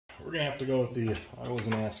we're gonna have to go with the I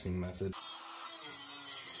wasn't asking method.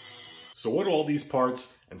 So what do all these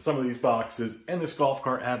parts and some of these boxes and this golf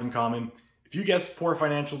cart have in common? If you guessed poor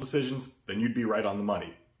financial decisions, then you'd be right on the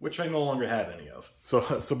money, which I no longer have any of.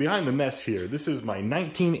 So behind the mess here, this is my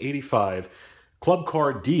 1985 Club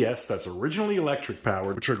Car DS that's originally electric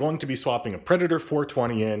powered, which are going to be swapping a Predator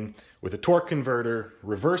 420 in with a torque converter,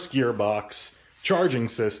 reverse gearbox, charging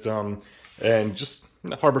system, and just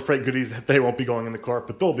Harbor Freight goodies that they won't be going in the cart,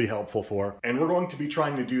 but they'll be helpful for. And we're going to be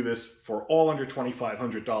trying to do this for all under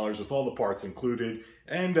 $2,500 with all the parts included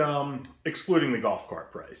and excluding the golf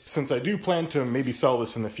cart price. Since I do plan to maybe sell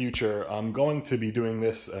this in the future, I'm going to be doing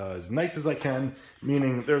this as nice as I can,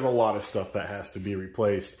 meaning there's a lot of stuff that has to be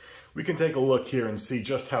replaced. We can take a look here and see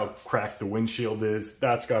just how cracked the windshield is.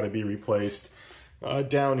 That's got to be replaced.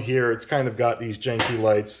 Down here, it's kind of got these janky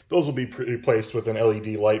lights. Those will be replaced with an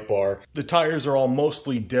LED light bar. The tires are all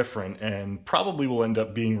mostly different and probably will end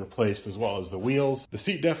up being replaced as well as the wheels. The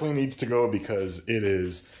seat definitely needs to go because it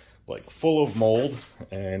is like full of mold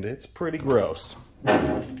and it's pretty gross.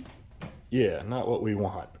 Yeah, not what we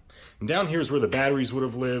want. And down here is where the batteries would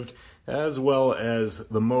have lived, as well as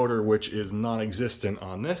the motor, which is non-existent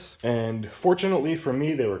on this. And fortunately for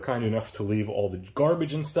me, they were kind enough to leave all the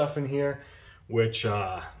garbage and stuff in here, which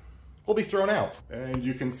will be thrown out. And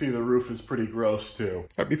you can see the roof is pretty gross too. All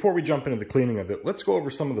right, before we jump into the cleaning of it, let's go over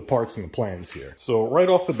some of the parts and the plans here. So right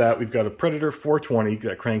off the bat, we've got a Predator 420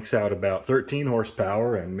 that cranks out about 13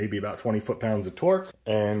 horsepower and maybe about 20 foot-pounds of torque.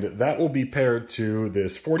 And that will be paired to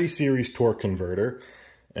this 40 series torque converter.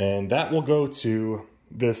 And that will go to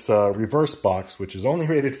this reverse box, which is only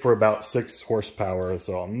rated for about 6 horsepower.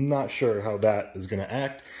 So I'm not sure how that is gonna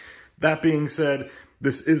act. That being said,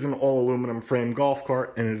 this is an all aluminum frame golf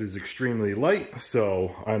cart and it is extremely light.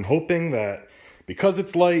 So I'm hoping that because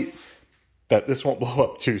it's light, that this won't blow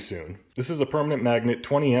up too soon. This is a permanent magnet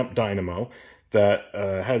 20 amp dynamo that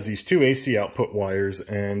has these 2 AC output wires,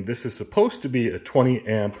 and this is supposed to be a 20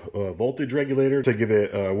 amp voltage regulator to give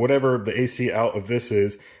it whatever the AC out of this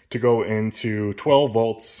is to go into 12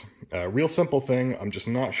 volts. Real simple thing. I'm just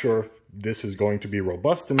not sure if this is going to be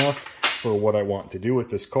robust enough for what I want to do with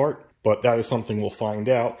this cart, but that is something we'll find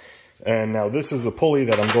out. And now this is the pulley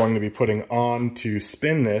that I'm going to be putting on to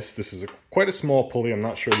spin this. This is quite a small pulley. I'm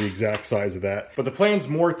not sure the exact size of that. But the plan's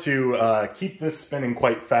more to keep this spinning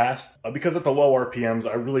quite fast. Because at the low RPMs,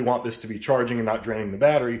 I really want this to be charging and not draining the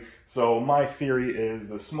battery. So my theory is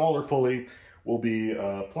the smaller pulley will be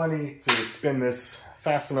plenty to spin this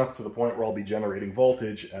fast enough to the point where I'll be generating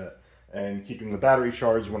voltage and keeping the battery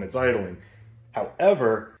charged when it's idling.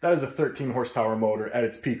 However, that is a 13 horsepower motor at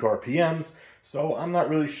its peak RPMs. So I'm not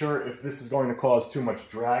really sure if this is going to cause too much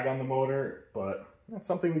drag on the motor, but that's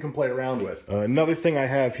something we can play around with. Another thing I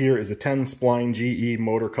have here is a 10 spline GE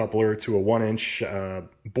motor coupler to a 1-inch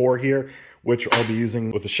bore here, which I'll be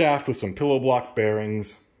using with a shaft with some pillow block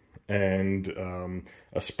bearings and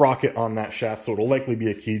a sprocket on that shaft. So it'll likely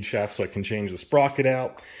be a keyed shaft so I can change the sprocket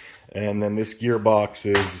out. And then this gearbox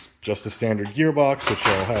is just a standard gearbox, which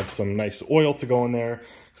I'll have some nice oil to go in there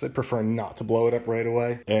because I prefer not to blow it up right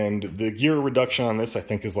away. And the gear reduction on this, I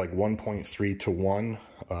think, is like 1.3 to 1.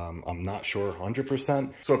 I'm not sure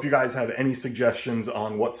 100%. So if you guys have any suggestions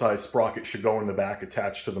on what size sprocket should go in the back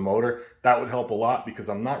attached to the motor, that would help a lot because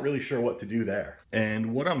I'm not really sure what to do there.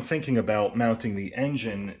 And what I'm thinking about mounting the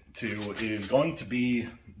engine to is going to be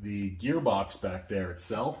the gearbox back there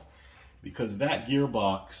itself, because that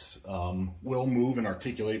gearbox will move and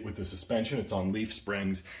articulate with the suspension. It's on leaf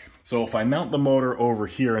springs. So if I mount the motor over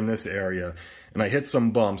here in this area and I hit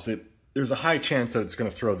some bumps, there's a high chance that it's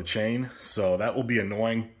gonna throw the chain. So that will be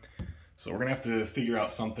annoying. So we're gonna have to figure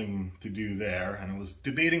out something to do there. And I was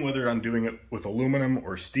debating whether I'm doing it with aluminum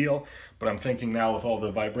or steel, but I'm thinking now with all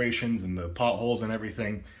the vibrations and the potholes and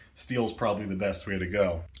everything, steel's probably the best way to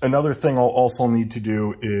go. Another thing I'll also need to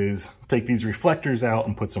do is take these reflectors out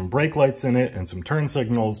and put some brake lights in it and some turn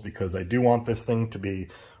signals because I do want this thing to be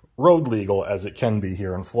road legal as it can be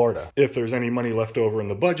here in Florida. If there's any money left over in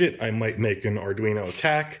the budget, I might make an Arduino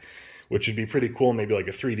TAC, which would be pretty cool. Maybe like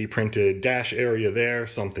a 3D printed dash area there,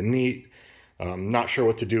 something neat. Not sure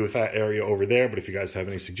what to do with that area over there, but if you guys have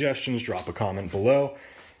any suggestions, drop a comment below.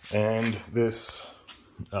 And this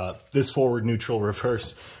forward neutral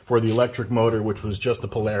reverse for the electric motor, which was just a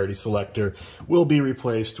polarity selector, will be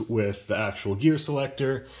replaced with the actual gear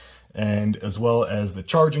selector, and as well as the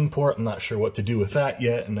charging port. I'm not sure what to do with that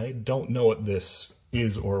yet, and I don't know what this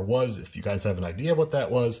is or was. If you guys have an idea what that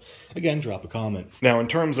was, again, drop a comment. Now, in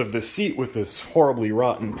terms of the seat with this horribly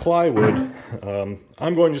rotten plywood,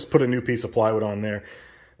 I'm going to just put a new piece of plywood on there.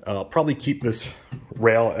 I'll probably keep this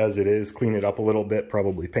rail as it is, clean it up a little bit,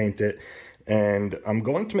 probably paint it, And I'm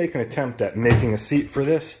going to make an attempt at making a seat for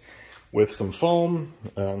this with some foam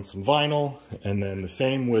and some vinyl, and then the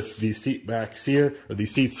same with these seat backs here, or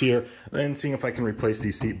these seats here, and then seeing if I can replace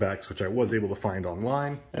these seat backs, which I was able to find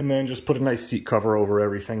online, and then just put a nice seat cover over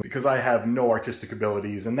everything, because I have no artistic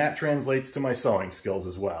abilities, and that translates to my sewing skills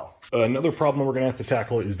as well. Another problem we're gonna have to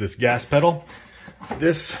tackle is this gas pedal.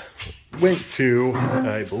 This went to,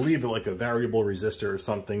 I believe, like a variable resistor or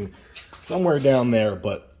something, somewhere down there,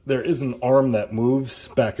 but there is an arm that moves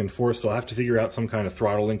back and forth, so I'll have to figure out some kind of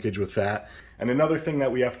throttle linkage with that. And another thing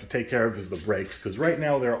that we have to take care of is the brakes, because right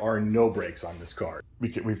now there are no brakes on this car.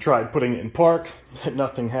 We've tried putting it in park,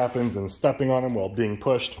 nothing happens, and stepping on them while being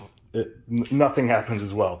pushed, nothing happens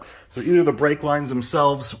as well. So either the brake lines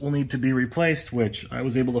themselves will need to be replaced, which I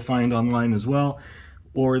was able to find online as well,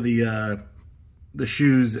 or the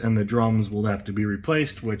shoes and the drums will have to be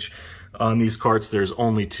replaced, which on these carts there's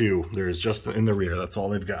only two. There's just in the rear, that's all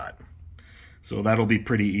they've got. So that'll be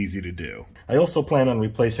pretty easy to do. I also plan on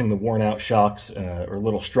replacing the worn out shocks or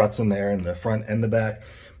little struts in there in the front and the back,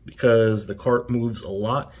 because the cart moves a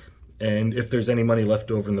lot, and if there's any money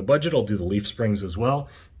left over in the budget, I'll do the leaf springs as well,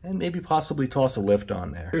 and maybe possibly toss a lift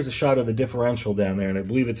on there. Here's a shot of the differential down there, and I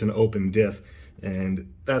believe it's an open diff.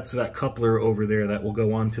 And that's that coupler over there that will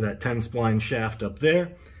go onto that 10 spline shaft up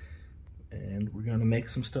there. And we're gonna make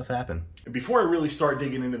some stuff happen. Before I really start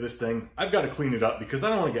digging into this thing, I've got to clean it up because I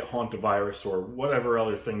don't want to get hantavirus or whatever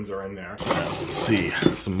other things are in there. Let's see,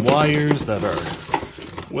 some wires that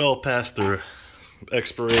are well past their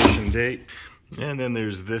expiration date. And then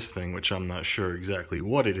there's this thing, which I'm not sure exactly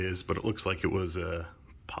what it is, but it looks like it was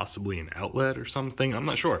possibly an outlet or something. I'm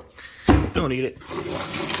not sure. Don't eat it.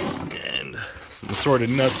 And some assorted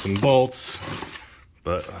nuts and bolts,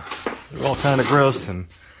 but they're all kind of gross, and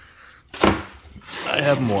I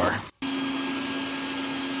have more.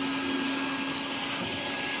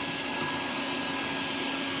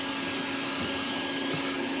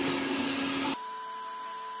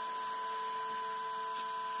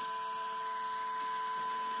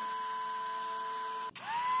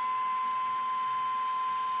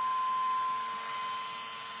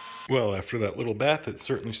 Well, after that little bath, it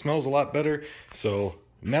certainly smells a lot better. So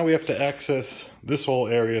now we have to access this whole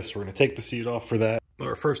area, so we're going to take the seat off for that.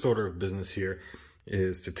 Our first order of business here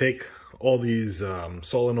is to take all these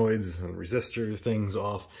solenoids and resistor things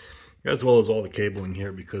off, as well as all the cabling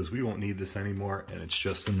here, because we won't need this anymore and it's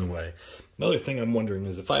just in the way. Another thing I'm wondering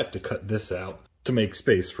is if I have to cut this out to make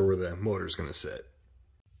space for where the motor's going to sit.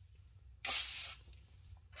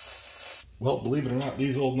 Well, believe it or not,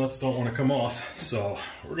 these old nuts don't want to come off, so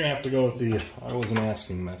we're going to have to go with the I wasn't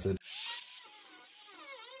asking method.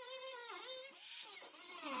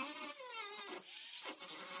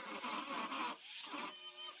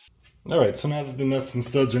 Alright, so now that the nuts and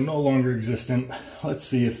studs are no longer existent, let's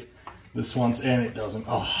see if this wants, and it doesn't.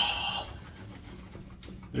 Oh,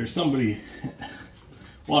 there's somebody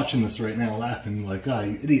watching this right now laughing like, ah,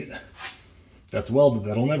 you idiot. That's welded,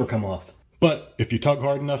 that'll never come off. But if you tug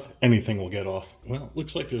hard enough, anything will get off. Well,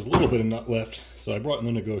 looks like there's a little bit of nut left, so I brought in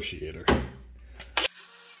the negotiator.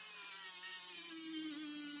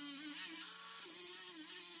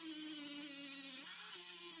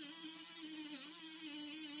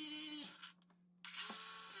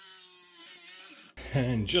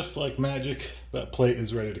 And just like magic, that plate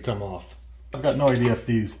is ready to come off. I've got no idea if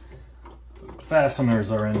these fasteners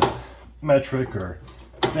are in metric or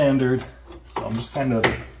standard, so I'm just kind of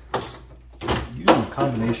using a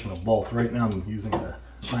combination of both. Right now I'm using a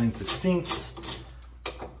 9/16.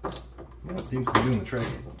 That seems to be doing the trick.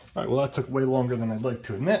 Alright, well that took way longer than I'd like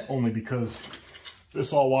to admit, only because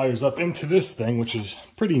this all wires up into this thing, which is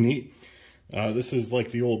pretty neat. This is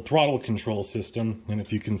like the old throttle control system, and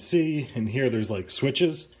if you can see in here, there's like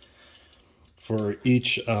switches for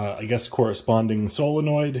each, I guess, corresponding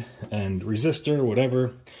solenoid and resistor,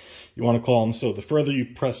 whatever you want to call them. So the further you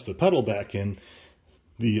press the pedal back in,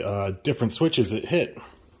 the different switches it hit,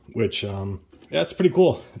 which, yeah, it's pretty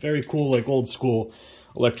cool. Very cool, like old school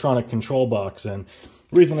electronic control box. And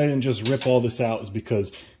the reason I didn't just rip all this out is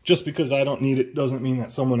because just because I don't need it doesn't mean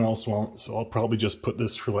that someone else won't. So I'll probably just put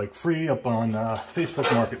this for like free up on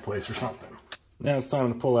Facebook Marketplace or something. Now it's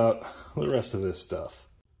time to pull out the rest of this stuff.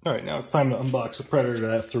 All right, now it's time to unbox the Predator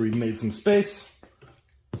after we've made some space.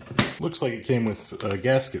 Looks like it came with a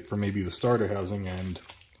gasket for maybe the starter housing, and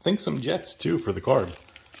I think some jets too for the carb.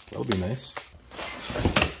 That'll be nice.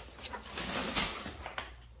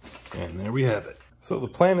 And there we have it. So the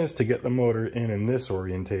plan is to get the motor in this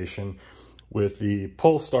orientation, with the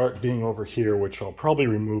pull start being over here, which I'll probably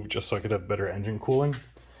remove just so I could have better engine cooling.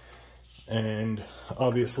 And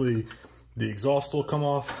obviously The exhaust will come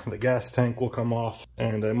off, the gas tank will come off,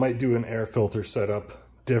 and I might do an air filter setup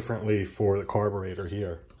differently for the carburetor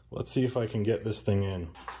here. Let's see if I can get this thing in.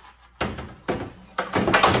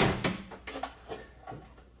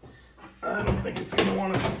 I don't think it's gonna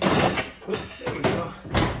want to. There we go.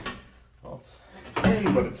 Well, it's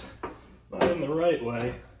in, but it's not in the right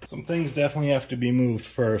way. Some things definitely have to be moved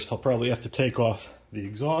first. I'll probably have to take off the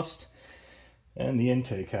exhaust and the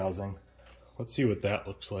intake housing. Let's see what that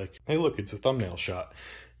looks like. Hey, look, it's a thumbnail shot.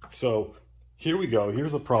 So here we go.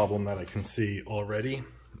 Here's a problem that I can see already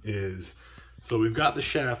is, so we've got the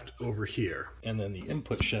shaft over here, and then the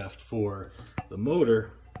input shaft for the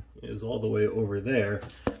motor is all the way over there.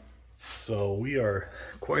 So we are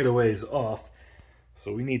quite a ways off.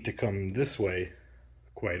 So we need to come this way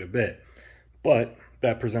quite a bit. But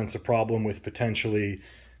that presents a problem with potentially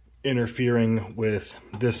interfering with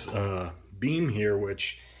this beam here,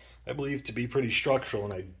 which I believe to be pretty structural,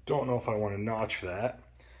 and I don't know if I want to notch that.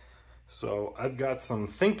 So I've got some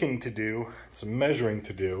thinking to do, some measuring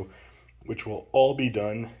to do, which will all be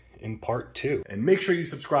done in part 2. And make sure you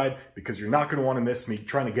subscribe, because you're not going to want to miss me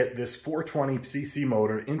trying to get this 420cc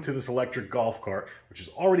motor into this electric golf cart, which is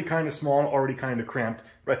already kind of small and already kind of cramped,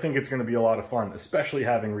 but I think it's going to be a lot of fun, especially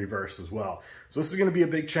having reverse as well. So this is going to be a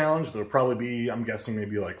big challenge. There'll probably be, I'm guessing,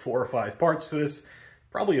 maybe like 4 or 5 parts to this.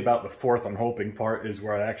 Probably about the 4th, I'm hoping, part is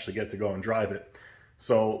where I actually get to go and drive it.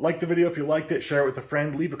 So like the video if you liked it, share it with a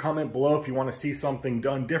friend, leave a comment below if you want to see something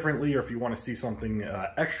done differently or if you want to see something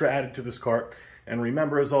extra added to this cart. And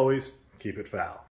remember, as always, keep it foul.